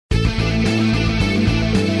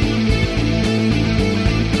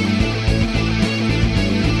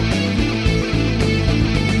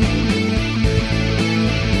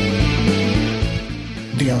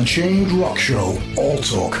Unchained Rock Show, All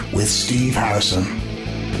Talk with Steve Harrison.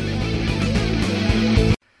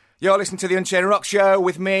 You're listening to the Unchained Rock Show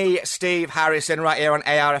with me, Steve Harrison, right here on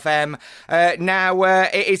ARFM.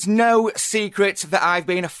 It is no secret that I've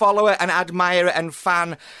been a follower and admirer and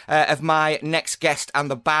fan of my next guest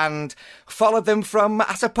and the band. Followed them from,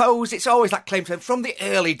 I suppose, it's always that claim to them, from the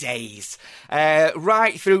early days,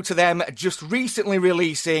 right through to them just recently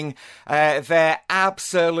releasing their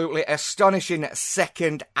absolutely astonishing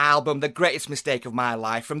second album, The Greatest Mistake of My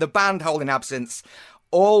Life. From the band Holding Absence,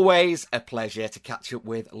 always a pleasure to catch up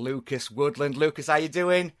with Lucas Woodland. Lucas, how you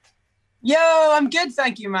doing? Yo, I'm good,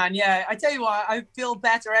 thank you, man. Yeah, I tell you what, I feel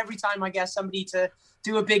better every time I get somebody to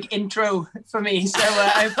do a big intro for me, so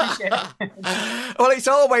I appreciate it. Well, it's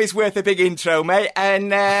always worth a big intro, mate,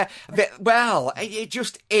 and, it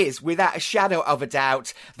just is, without a shadow of a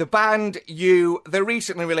doubt. The band they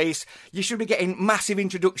recently released, you should be getting massive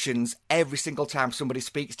introductions every single time somebody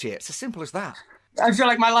speaks to you. It's as simple as that. I feel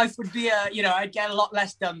like my life would be, I'd get a lot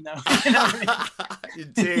less done, though. You know what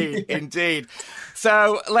I mean? Indeed.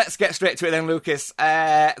 So let's get straight to it then, Lucas.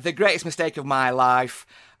 The Greatest Mistake of My Life.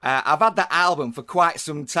 I've had that album for quite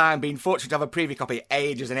some time, been fortunate to have a preview copy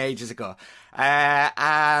ages and ages ago.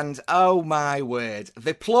 And, oh my word,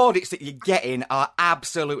 the plaudits that you're getting are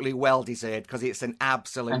absolutely well-deserved because it's an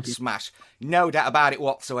absolute smash. No doubt about it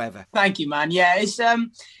whatsoever. Thank you, man. Yeah, it's,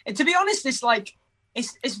 to be honest, it's like,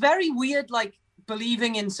 it's very weird, like,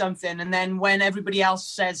 believing in something, and then when everybody else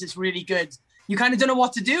says it's really good, you kind of don't know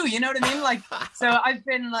what to do, you know what I mean? Like, so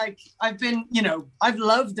I've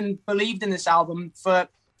loved and believed in this album for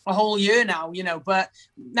a whole year now, but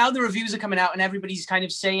now the reviews are coming out and everybody's kind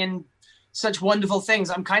of saying such wonderful things.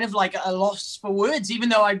 I'm kind of like at a loss for words, even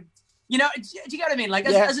though do you get what I mean? Like,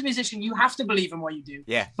 as a musician, you have to believe in what you do.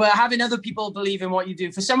 Yeah. But having other people believe in what you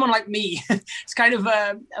do, for someone like me, it's kind of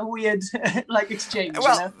a weird, exchange.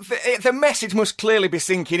 Well, the message must clearly be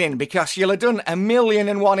sinking in because you'll have done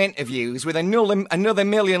 1,000,001 interviews with another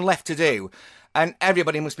 1,000,000 left to do. And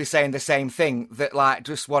everybody must be saying the same thing, that, like,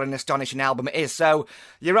 just what an astonishing album it is. So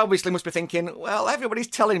you obviously must be thinking, well, everybody's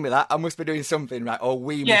telling me that. I must be doing something right, or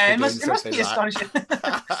we must be doing something right. Yeah, it must be astonishing.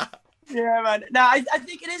 Yeah, man. No, I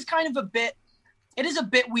think it is kind of a bit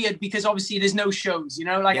weird because obviously there's no shows,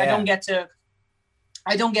 like I don't get to,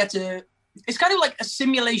 it's kind of like a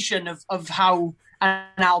simulation of how an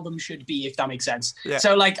album should be, if that makes sense. Yeah.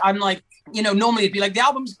 So like, I'm like, normally it'd be like, the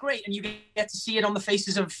album's great and you get to see it on the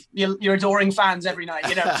faces of your adoring fans every night,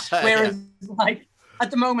 whereas like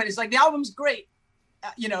at the moment it's like, the album's great.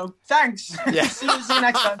 Thanks. Yeah. see you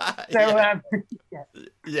next time. So,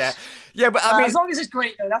 yeah, but I mean, as long as it's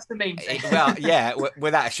great, though, that's the main thing. Well, yeah,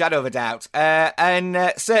 without a shadow of a doubt,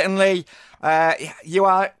 and certainly, you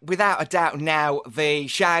are without a doubt now the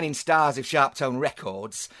shining stars of Sharptone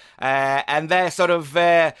Records, and their sort of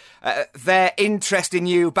their interest in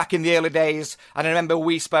you back in the early days. And I remember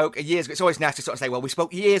we spoke years ago. It's always nice to sort of say, well, we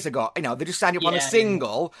spoke years ago. They just signed up on a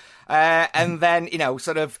single, and then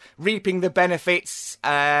sort of reaping the benefits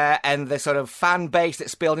and the sort of fan base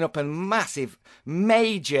that's building up, and massive,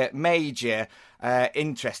 major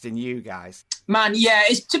interest in you guys. Man, yeah,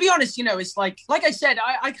 it's, to be honest, it's like I said,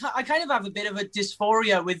 I kind of have a bit of a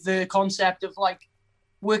dysphoria with the concept of like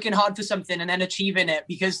working hard for something and then achieving it,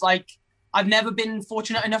 because like I've never been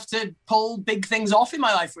fortunate enough to pull big things off in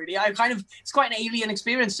my life, really. It's quite an alien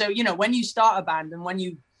experience. So, when you start a band and when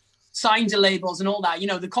you sign to labels and all that,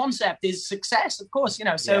 the concept is success, of course,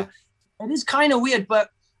 so it is kind of weird. But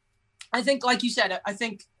I think, like you said, I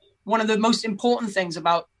think one of the most important things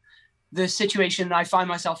about the situation that I find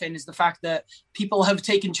myself in is the fact that people have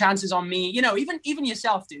taken chances on me, even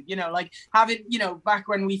yourself, dude, like having, back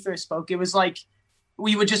when we first spoke, it was like,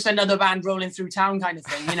 we were just another band rolling through town kind of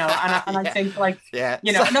thing, and I think like,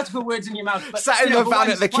 not to put words in your mouth, but sat in the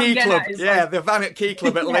van at the Key Club. Yeah, the van at Key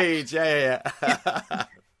Club at Leeds. Yeah.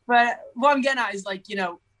 But what I'm getting at is like,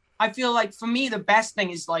 I feel like for me, the best thing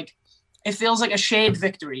is like, it feels like a shared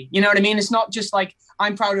victory. You know what I mean? It's not just like,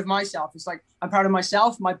 I'm proud of myself. It's like, I'm proud of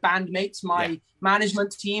myself, my bandmates, my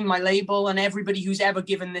management team, my label, and everybody who's ever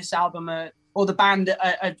given this album or the band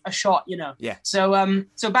a shot, Yeah. So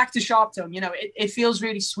back to Sharptone, it feels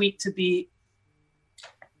really sweet to be,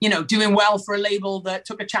 doing well for a label that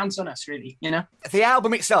took a chance on us, really, The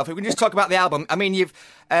album itself, if we can just talk about the album, I mean, you've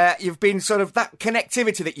been sort of, that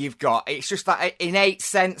connectivity that you've got, it's just that innate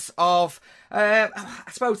sense of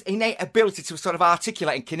I suppose, innate ability to sort of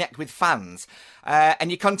articulate and connect with fans. And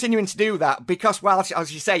you're continuing to do that because, well,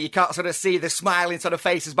 as you say, you can't sort of see the smiling sort of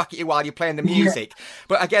faces back at you while you're playing the music. Yeah.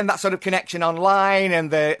 But again, that sort of connection online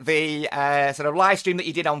and the sort of live stream that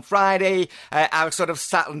you did on Friday, I sort of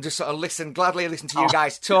sat and just sort of gladly listened to you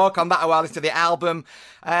guys talk on that while listening to the album.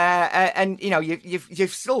 And, you know,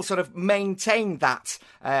 you've still sort of maintained that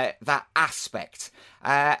aspect.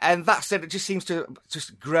 And that said, it just seems to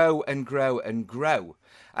just grow and grow and grow.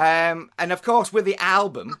 And of course, with the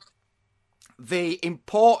album, the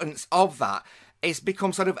importance of that is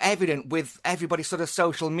become sort of evident with everybody's sort of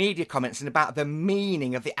social media comments and about the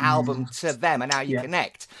meaning of the album to them and how you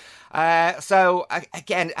connect. So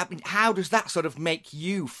again, I mean, how does that sort of make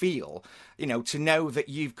you feel, you know, to know that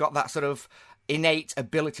you've got that sort of innate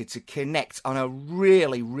ability to connect on a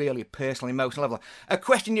really, really personal, emotional level? A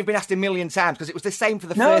question you've been asked a million times, because it was the same for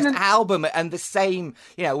the first album and the same,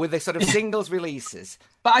 you know, with the sort of singles releases.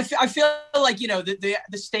 But I feel like, you know, the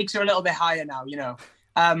stakes are a little bit higher now, you know.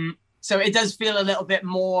 So it does feel a little bit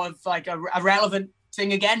more of like a relevant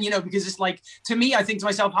thing again, you know, because it's like, to me, I think to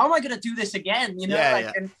myself, how am I going to do this again? You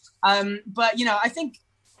know, And, but, you know, I think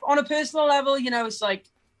on a personal level, you know, it's like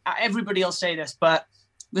everybody will say this, but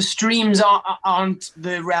the streams aren't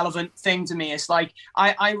the relevant thing to me. It's like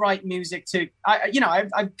I write music to,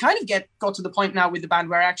 I've kind of got to the point now with the band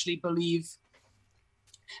where I actually believe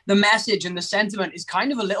the message and the sentiment is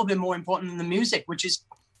kind of a little bit more important than the music, which is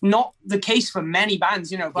not the case for many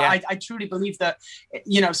bands, you know, but I truly believe that,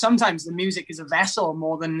 you know, sometimes the music is a vessel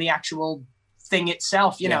more than the actual thing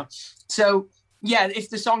itself, you know. So, yeah, if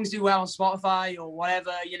the songs do well on Spotify or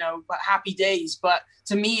whatever, you know, but happy days. But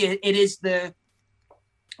to me, it is the,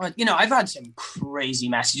 you know, I've had some crazy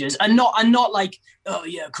messages and not like, oh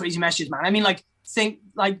yeah, crazy messages, man. I mean, like, think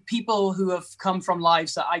like people who have come from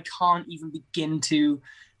lives that I can't even begin to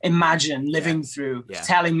imagine living through,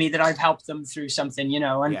 telling me that I've helped them through something, you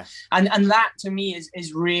know, and that to me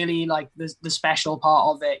is really like the special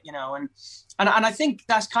part of it, you know, and I think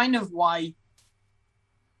that's kind of why,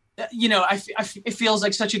 you know, it feels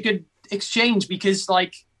like such a good exchange, because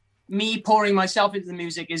like me pouring myself into the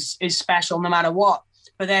music is special no matter what.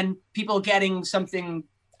 But then people getting something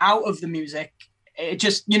out of the music, it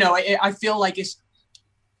just, you know, I feel like it's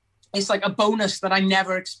like a bonus that I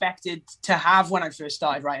never expected to have when I first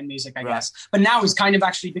started writing music, I guess. But now it's kind of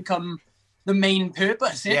actually become the main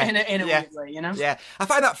purpose in a weird way, you know? Yeah, I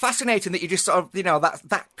find that fascinating that you just sort of, you know,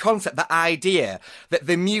 that concept, that idea that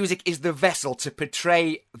the music is the vessel to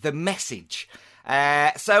portray the message.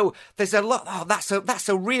 So there's a lot, that's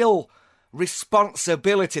a real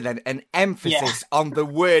responsibility then, and emphasis on the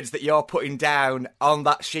words that you're putting down on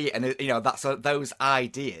that sheet, and you know, that's those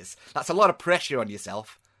ideas. That's a lot of pressure on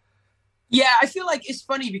yourself. Yeah, I feel like it's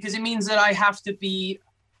funny because it means that I have to be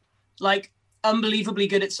like unbelievably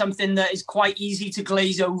good at something that is quite easy to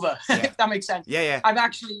glaze over, if that makes sense. Yeah. I've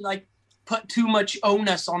actually like put too much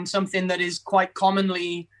onus on something that is quite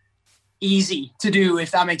commonly easy to do,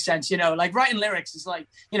 if that makes sense. You know, like writing lyrics is like,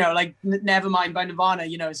 you know, like Nevermind by Nirvana,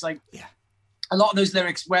 you know, it's like, a lot of those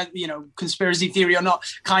lyrics, where, you know, conspiracy theory or not,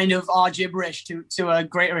 kind of are gibberish to a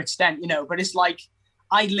greater extent, you know, but it's like,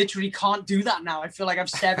 I literally can't do that now. I feel like I've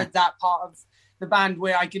severed that part of the band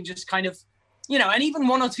where I can just kind of, you know, and even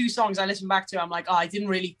one or two songs I listen back to, I'm like, oh, I didn't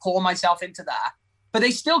really pour myself into that, but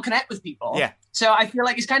they still connect with people. Yeah. So I feel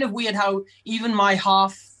like it's kind of weird how even my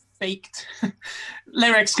half-baked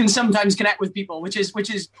lyrics can sometimes connect with people, which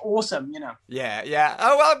is awesome, you know. Yeah.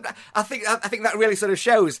 Oh well, I think that really sort of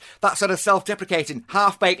shows that sort of self-deprecating,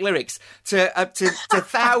 half-baked lyrics to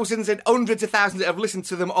thousands and hundreds of thousands that have listened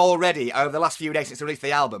to them already over the last few days since they released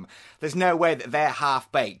the album. There's no way that they're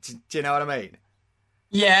half-baked. Do you know what I mean?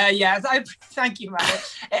 Yeah. Thank you, man.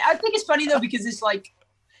 I think it's funny though, because it's like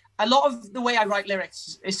a lot of the way I write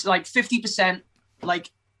lyrics, it's like 50%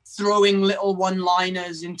 like throwing little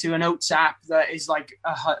one-liners into a notes app that is like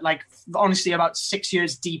honestly about 6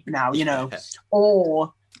 years deep now, you know,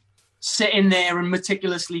 or sitting there and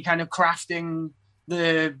meticulously kind of crafting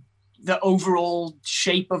the overall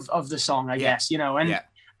shape of the song, I guess, you know,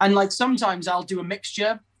 and like sometimes I'll do a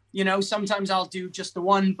mixture, you know, sometimes I'll do just the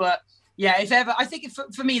one, but yeah, if ever, I think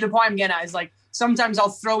for me, the point I'm getting at is like, sometimes I'll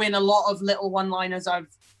throw in a lot of little one-liners I've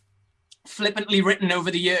flippantly written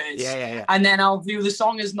over the years. And then I'll view the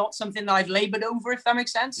song as not something that I've labored over, if that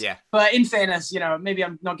makes sense. But in fairness, maybe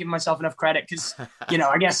I'm not giving myself enough credit because,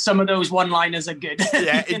 I guess some of those one-liners are good.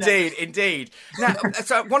 Indeed. Now,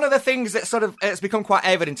 so one of the things that sort of has become quite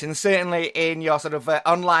evident, and certainly in your sort of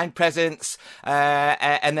online presence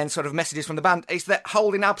and then sort of messages from the band, is that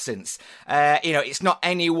holding absence, it's not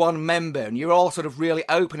any one member, and you're all sort of really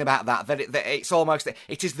open about that it's almost,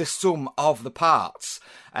 it is the sum of the parts.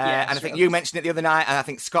 And I think you mentioned it the other night, and I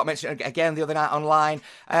think Scott mentioned it again the other night online.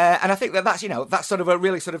 And I think that's sort of a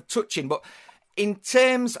really sort of touching. But in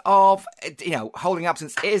terms of, holding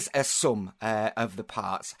absence is a sum of the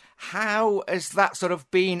parts. How has that sort of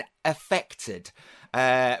been affected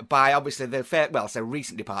by obviously the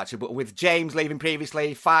recent departure, but with James leaving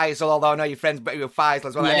previously, Faisal, although I know you're friends but with Faisal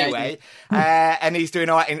as well anyway, and he's doing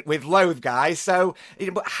all right with Loathe guys. So,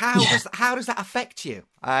 but how does that affect you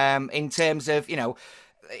in terms of,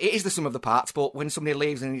 it is the sum of the parts, but when somebody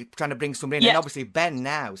leaves and you're trying to bring somebody in, and obviously Ben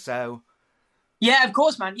now, so... Yeah, of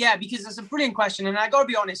course, man. Yeah, because it's a brilliant question. And I got to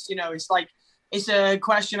be honest, it's a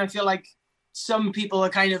question I feel like some people are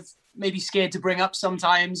kind of maybe scared to bring up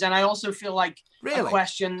sometimes. And I also feel like a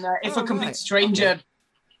question that if a complete stranger... Okay.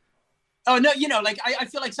 Oh, no, I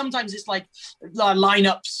feel like sometimes it's like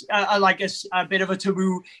lineups are like a bit of a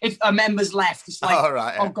taboo. If a member's left, it's like,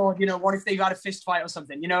 oh God, what if they've had a fist fight or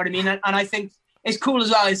something? You know what I mean? And I think it's cool as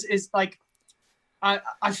well. Is like,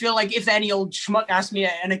 I feel like if any old schmuck asked me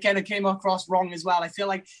it and it kind of came across wrong as well, I feel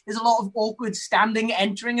like there's a lot of awkward standing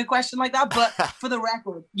entering a question like that. But for the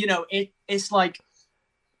record, it's like,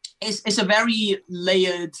 it's a very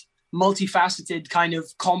layered, multifaceted kind of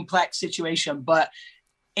complex situation, but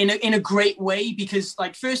in a great way, because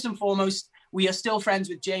like, first and foremost, we are still friends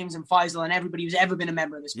with James and Faisal and everybody who's ever been a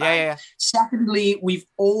member of this band. Secondly, we've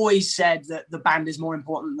always said that the band is more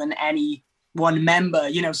important than any one member,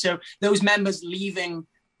 so those members leaving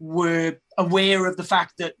were aware of the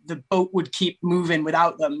fact that the boat would keep moving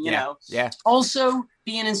without them, you know. Also,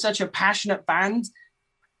 being in such a passionate band,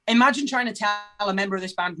 imagine trying to tell a member of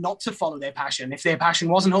this band not to follow their passion if their passion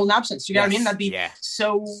wasn't holding absence. You know what I mean? That'd be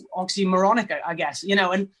so oxymoronic, I guess,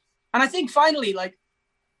 and I think finally, like,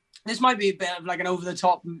 this might be a bit of like an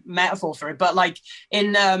over-the-top metaphor for it, but like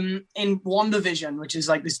in WandaVision, which is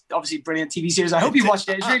like this obviously brilliant TV series. I hope you watched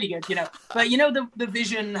it. It's really good, But the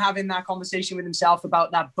Vision having that conversation with himself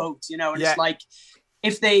about that boat, and it's like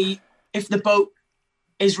if they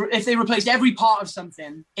replaced every part of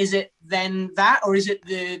something, is it then that, or is it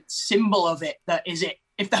the symbol of it that is it?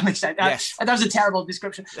 If that makes sense. That was a terrible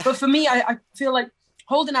description, but for me, I feel like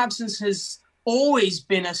holding absence has always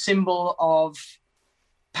been a symbol of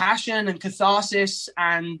passion and catharsis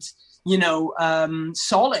and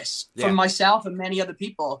solace from myself and many other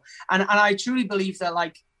people, and I truly believe that,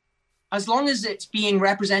 like, as long as it's being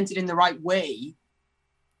represented in the right way,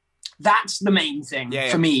 that's the main thing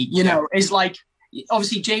for me. Is like,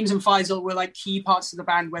 obviously James and Faisal were like key parts of the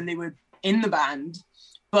band when they were in the band,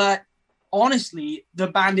 but honestly, the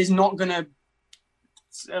band is not gonna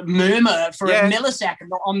murmur for a millisecond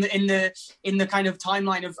in the kind of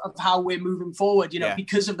timeline of how we're moving forward,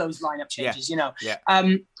 because of those lineup changes,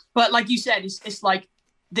 but like you said, it's like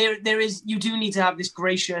there is, you do need to have this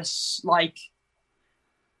gracious, like,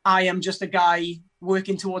 I am just a guy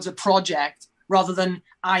working towards a project rather than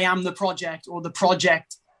I am the project or the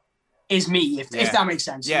project is me, if that makes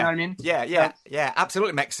sense. You know what I mean? Yeah,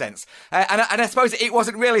 absolutely makes sense. And I suppose it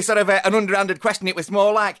wasn't really sort of an underhanded question. It was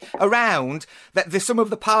more like around that the sum of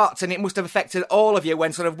the parts, and it must have affected all of you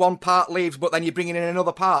when sort of one part leaves, but then you're bringing in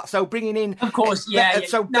another part. So bringing in... Of course,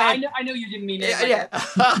 So no, I know you didn't mean it.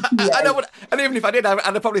 I know, and even if I did,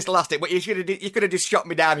 I'd probably still asked it, but you could have just shot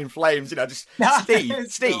me down in flames, just,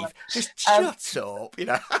 Steve, just shut up,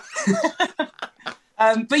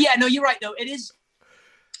 But yeah, no, you're right, though.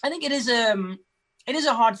 I think it is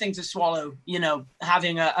a hard thing to swallow,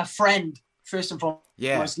 having a friend, first and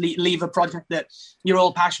foremost, leave a project that you're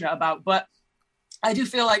all passionate about. But I do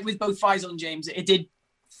feel like with both Faisal and James, it did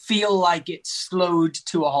feel like it slowed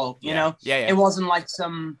to a halt, you know? It wasn't like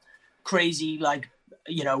some crazy, like,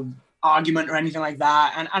 argument or anything like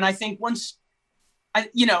that. And I think once,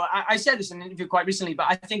 I said this in an interview quite recently, but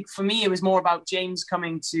I think for me, it was more about James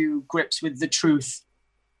coming to grips with the truth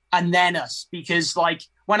and then us, because like,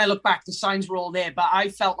 when I look back, the signs were all there, but I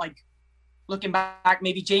felt like, looking back,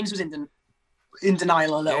 maybe James was in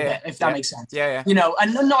denial a little bit, if that makes sense. And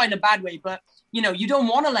not in a bad way, but, you don't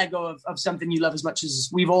want to let go of something you love as much as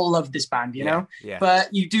we've all loved this band, you know?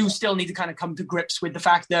 But you do still need to kind of come to grips with the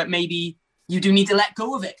fact that maybe, you do need to let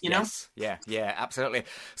go of it, you know? Yes. Yeah, absolutely.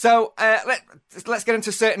 So let's get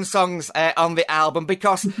into certain songs on the album,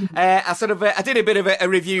 because I did a bit of a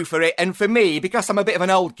review for it, and for me, because I'm a bit of an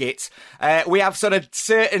old git, we have sort of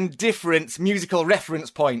certain different musical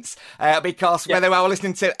reference points, because whether I was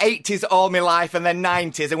listening to 80s all my life and then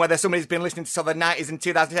 90s, and whether somebody's been listening to sort of the 90s and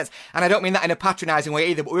 2010s, and I don't mean that in a patronising way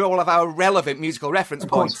either, but we all have our relevant musical reference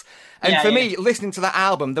points. And for me, listening to that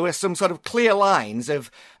album, there were some sort of clear lines of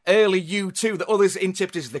early U2 that others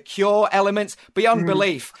interpreted as the Cure elements, beyond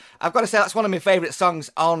belief. I've got to say, that's one of my favourite songs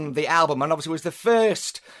on the album, and obviously was the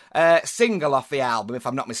first single off the album, if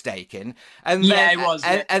I'm not mistaken. And then, it was.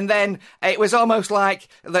 And then it was almost like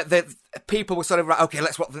the people were sort of, okay,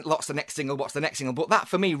 what's the next single, what's the next single? But that,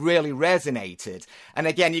 for me, really resonated. And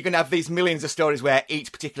again, you're going to have these millions of stories where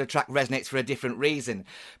each particular track resonates for a different reason.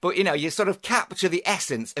 But, you know, you sort of capture the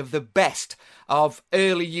essence of the best of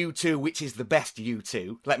early U2, which is the best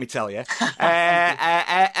U2, let me tell you.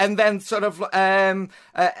 And then sort of,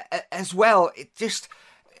 as well,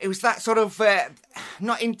 it was that sort of,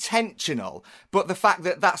 not intentional, but the fact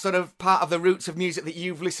that that's sort of part of the roots of music that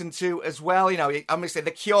you've listened to as well. You know, obviously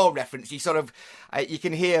the Cure reference, you sort of, you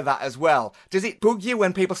can hear that as well. Does it bug you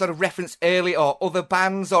when people sort of reference early or other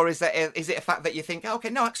bands, or is it a fact that you think, okay,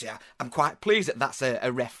 no, actually, I'm quite pleased that that's a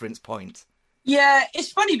reference point? Yeah,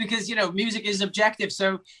 it's funny because, you know, music is objective,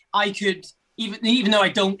 so I could, even though I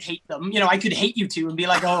don't hate them, you know, I could hate U2 and be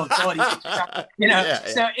like, oh, God, you know.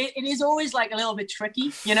 So it is always like a little bit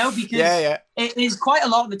tricky, you know, because it is quite a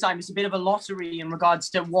lot of the time. It's a bit of a lottery in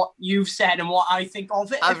regards to what you've said and what I think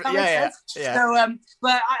of it. If that makes sense. So,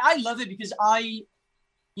 but I love it because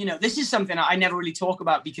you know, this is something I never really talk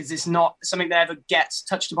about because it's not something that ever gets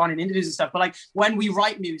touched upon in interviews and stuff. But like when we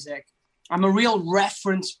write music, I'm a real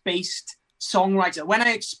reference-based songwriter. When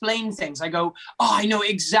I explain things, I go, oh, I know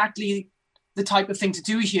exactly the type of thing to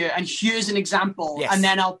do here, and here's an example, and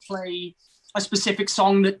then I'll play a specific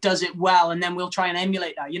song that does it well, and then we'll try and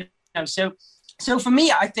emulate that, you know. So for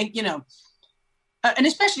me, I think, you know, and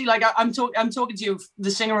especially like I'm talking to you,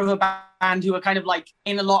 the singer of a band who are kind of like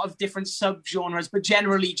in a lot of different sub-genres, but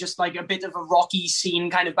generally just like a bit of a rocky scene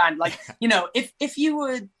kind of band. Like, you know, if you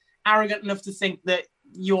were arrogant enough to think that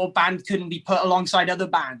your band couldn't be put alongside other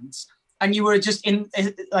bands, and you were just in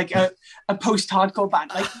like a post-hardcore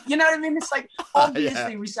band, like, you know what I mean? It's like,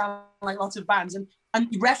 obviously we sound like lots of bands, and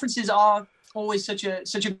references are always such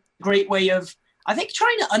a great way of, I think,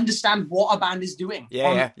 trying to understand what a band is doing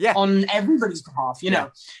on everybody's behalf, you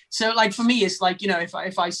know? So like, for me, it's like, you know, if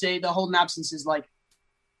I say The Holden Absence is like,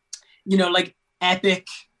 you know, like epic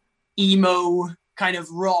emo kind of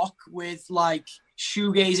rock with like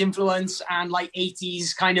shoegaze influence and like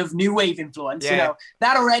 80s kind of new wave influence, you know,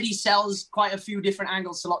 that already sells quite a few different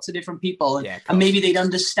angles to lots of different people, and maybe they'd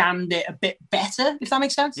understand it a bit better, if that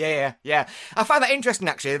makes sense. I find that interesting,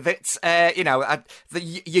 actually, that you know,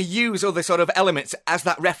 you use other sort of elements as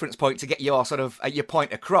that reference point to get your sort of your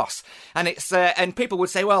point across, and it's and people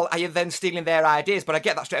would say, well, are you then stealing their ideas? But I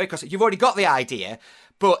get that straight away, because you've already got the idea,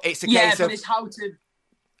 but it's a case of it's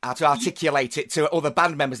how to articulate it to other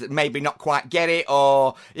band members that maybe not quite get it,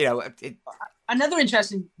 or, you know. Another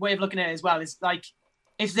interesting way of looking at it as well is like,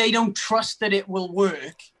 if they don't trust that it will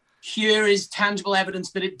work, here is tangible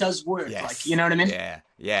evidence that it does work. Like, you know what I mean?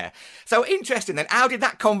 Yeah. So interesting then. How did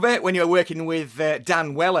that convert when you were working with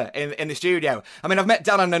Dan Weller in the studio? I mean, I've met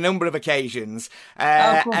Dan on a number of occasions, cool.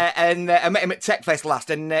 And I met him at Techfest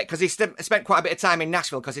last, and because he spent quite a bit of time in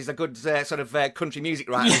Nashville, because he's a good sort of country music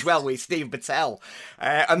writer as well, with Steve Battelle,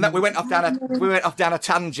 and that we went off down a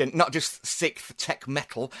tangent, not just sick tech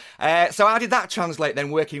metal. So how did that translate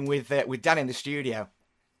then, working with Dan in the studio?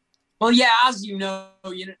 Well, yeah, as you know,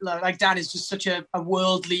 like Dan is just such a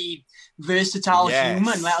worldly, versatile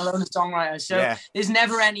human, let alone a songwriter. So there's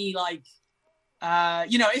never any like,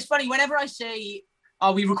 you know, it's funny, whenever I say,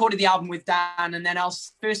 oh, we recorded the album with Dan, and then I'll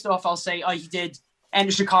say, oh, he did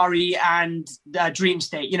Enter Shikari and Dream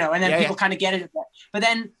State, you know, and then people kind of get it a bit. But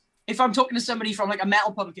then if I'm talking to somebody from like a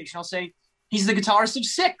metal publication, I'll say, he's the guitarist of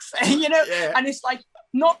Sixth, you know, and it's like,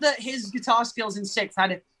 not that his guitar skills in Sixth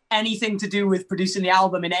had anything to do with producing the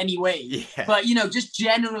album in any way, but, you know, just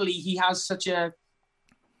generally he has such a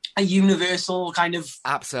universal kind of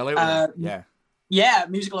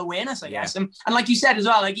musical awareness, I guess. And like you said as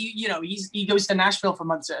well, like you know, he goes to Nashville for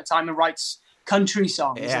months at a time and writes country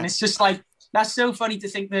songs, and it's just like, that's so funny to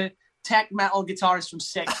think the tech metal guitarist from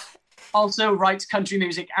Sixth also writes country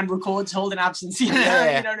music and records Holden Absence, you know, you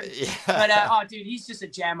know what I mean? But dude, he's just a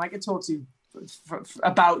gem. I could talk to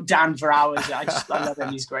about Dan for hours. I love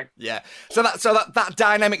him. He's great. Yeah. So that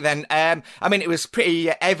dynamic then. I mean, it was pretty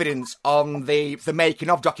evident on the making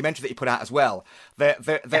of documentary that you put out as well.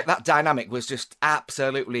 That dynamic was just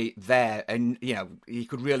absolutely there, and you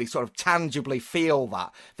could really sort of tangibly feel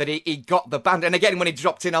that he got the band. And again, when he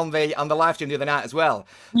dropped in on the live stream the other night as well,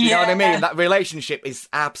 you know what I mean? That relationship is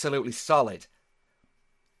absolutely solid.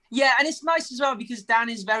 Yeah, and it's nice as well because Dan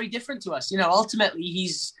is very different to us. Ultimately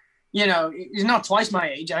he's not twice my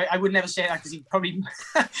age. I would never say that because he'd probably,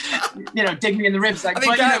 dig me in the ribs. Like, I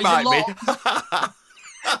think that might be.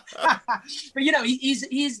 But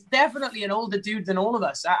he's definitely an older dude than all of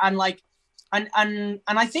us, and I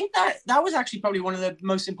think that was actually probably one of the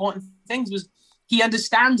most important things was he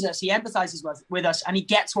understands us, he empathizes with us, and he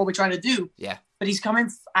gets what we're trying to do. Yeah. But he's coming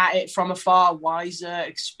at it from a far wiser,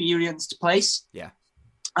 experienced place. Yeah.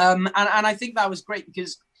 And I think that was great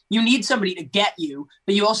because you need somebody to get you,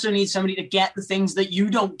 but you also need somebody to get the things that you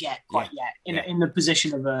don't get quite yet in the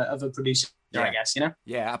position of a producer, I guess,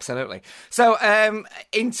 Yeah, absolutely. So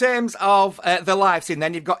in terms of the live scene,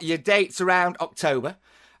 then you've got your dates around October.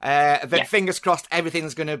 Fingers crossed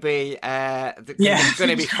everything's going to be fine.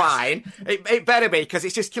 It better be, because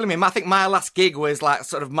it's just killing me. I think my last gig was like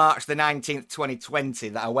sort of March the 19th, 2020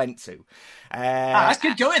 that I went to. That's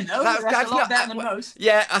good going though. That's a lot better than most.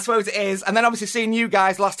 Yeah, I suppose it is. And then obviously seeing you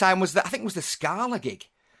guys last time was I think it was the Scala gig.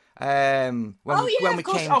 When we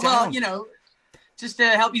came down. Well, just to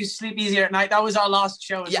help you sleep easier at night, that was our last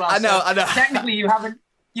show as well. I know. Technically, you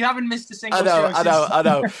haven't missed a single show. I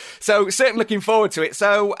know. So certainly looking forward to it.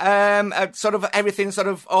 So sort of everything sort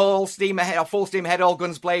of all steam ahead, or full steam ahead, all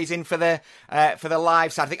guns blazing for the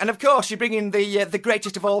live side thing. And of course, you're bringing the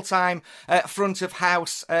greatest of all time front of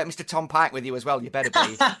house, Mr. Tom Pike, with you as well. You better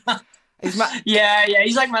be. Yeah,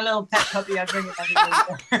 he's like my little pet puppy. I bring it every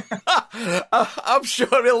I'm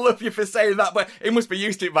sure he'll love you for saying that, but he must be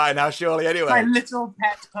used to it by now, surely, anyway. My little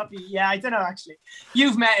pet puppy. Yeah, I don't know, actually.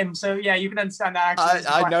 You've met him, so yeah, you can understand that, actually.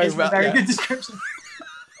 I know him well. It's a very good description.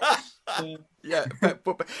 Yeah,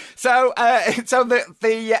 but so you're still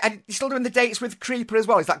doing the dates with Creeper as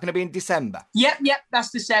well? Is that going to be in December? Yep,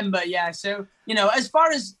 that's December. Yeah, so as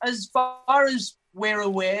far as we're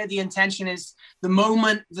aware, the intention is the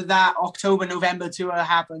moment that October-November tour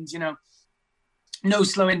happens, no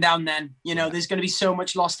slowing down then. There's going to be so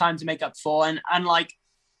much lost time to make up for. And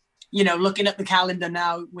looking at the calendar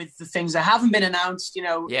now with the things that haven't been announced,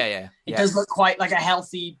 it does look quite like a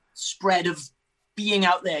healthy spread of being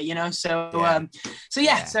out there, So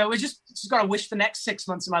we just got to wish the next 6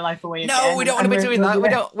 months of my life away. No, we don't want to be doing that.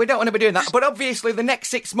 We don't want to be doing that. But obviously, the next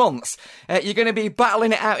 6 months, you're going to be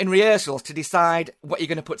battling it out in rehearsals to decide what you're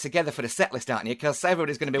going to put together for the set list, aren't you? Because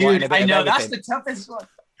everybody's going to be wanting a bit of everything. That's the toughest one.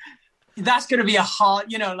 That's going to be a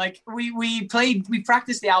hard, we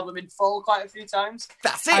practiced the album in full quite a few times.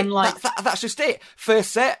 That's it. And that's just it.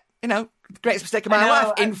 First set, greatest mistake of my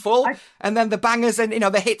life in full, and then the bangers and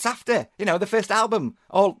the hits after, the first album.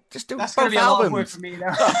 All just do that's both gonna be albums. A lot of work for me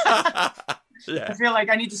now. Yeah. I feel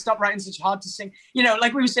like I need to stop writing such hard to sing.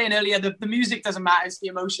 Like we were saying earlier, the music doesn't matter; it's the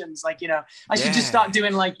emotions. I should just start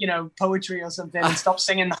doing poetry or something and stop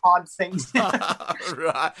singing the hard things.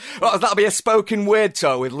 Right. Well, that'll be a spoken word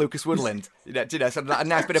tour with Lucas Woodland. Something like a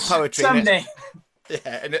nice bit of poetry someday.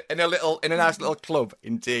 Yeah, in a nice little club,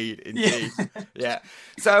 indeed. Yeah.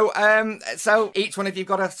 So each one of you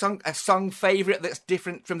got a song favourite that's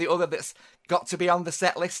different from the other that's got to be on the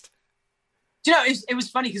set list. It was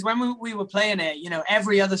funny because when we were playing it,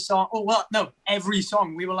 every other song. Oh well, no, every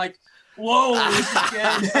song we were like, "Whoa, this is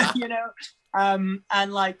good,"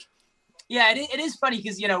 it is funny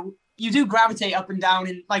because you do gravitate up and down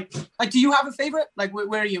and like do you have a favorite? Like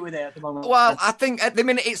where are you with it at the moment? Well, I think at the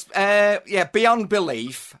minute it's Beyond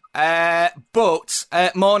Belief, but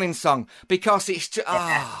Morning Song, because it's just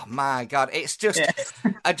oh my god, it's just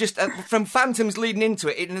from Phantoms leading into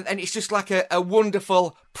it, and it's just like a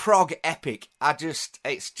wonderful prog epic.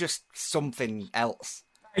 It's just something else.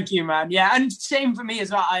 Thank you, man. Yeah, and same for me as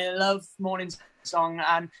well. I love Morning Song,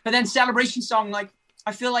 but then Celebration Song,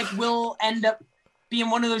 I feel like will end up being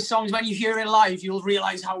one of those songs when you hear it live, you'll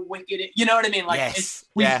realize how wicked it. You know what I mean?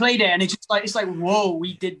 We played it, and it's like whoa,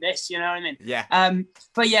 we did this. You know what I mean? Yeah.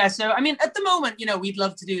 But yeah, so I mean, at the moment, we'd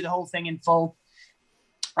love to do the whole thing in full,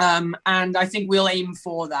 and I think we'll aim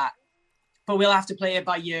for that. But we'll have to play it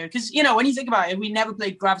by ear because when you think about it, we never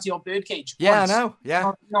played Gravity or Birdcage. Yeah, I know.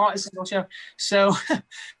 Yeah, not a single show. So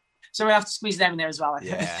So we have to squeeze them in there as well.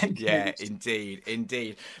 Yeah,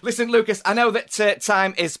 indeed. Listen, Lucas, I know that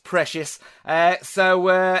time is precious, so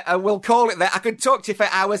we'll call it there. I could talk to you for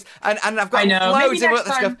hours, and I've got loads of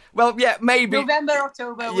other stuff. Well, yeah, maybe November,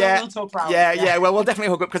 October. We'll talk about it. Yeah. Well, we'll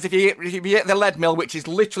definitely hook up, because if you get the lead mill, which is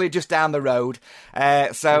literally just down the road,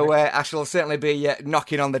 so I shall certainly be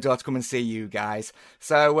knocking on the door to come and see you guys.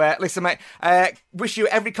 So listen, mate, wish you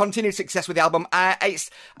every continued success with the album. I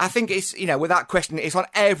think it's, without question, it's on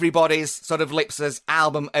everybody's sort of lips as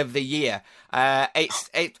album of the year. And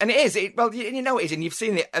it is. Well, you know it is, and you've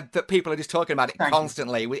seen it, that people are just talking about it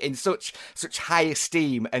constantly in such high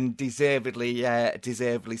esteem, and deservedly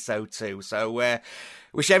so too. So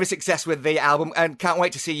wish you every success with the album, and can't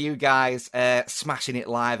wait to see you guys smashing it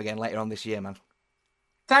live again later on this year, man.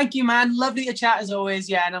 Thank you, man. Lovely to chat as always.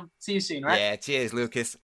 Yeah, and I'll see you soon, right? Yeah, cheers, Lucas.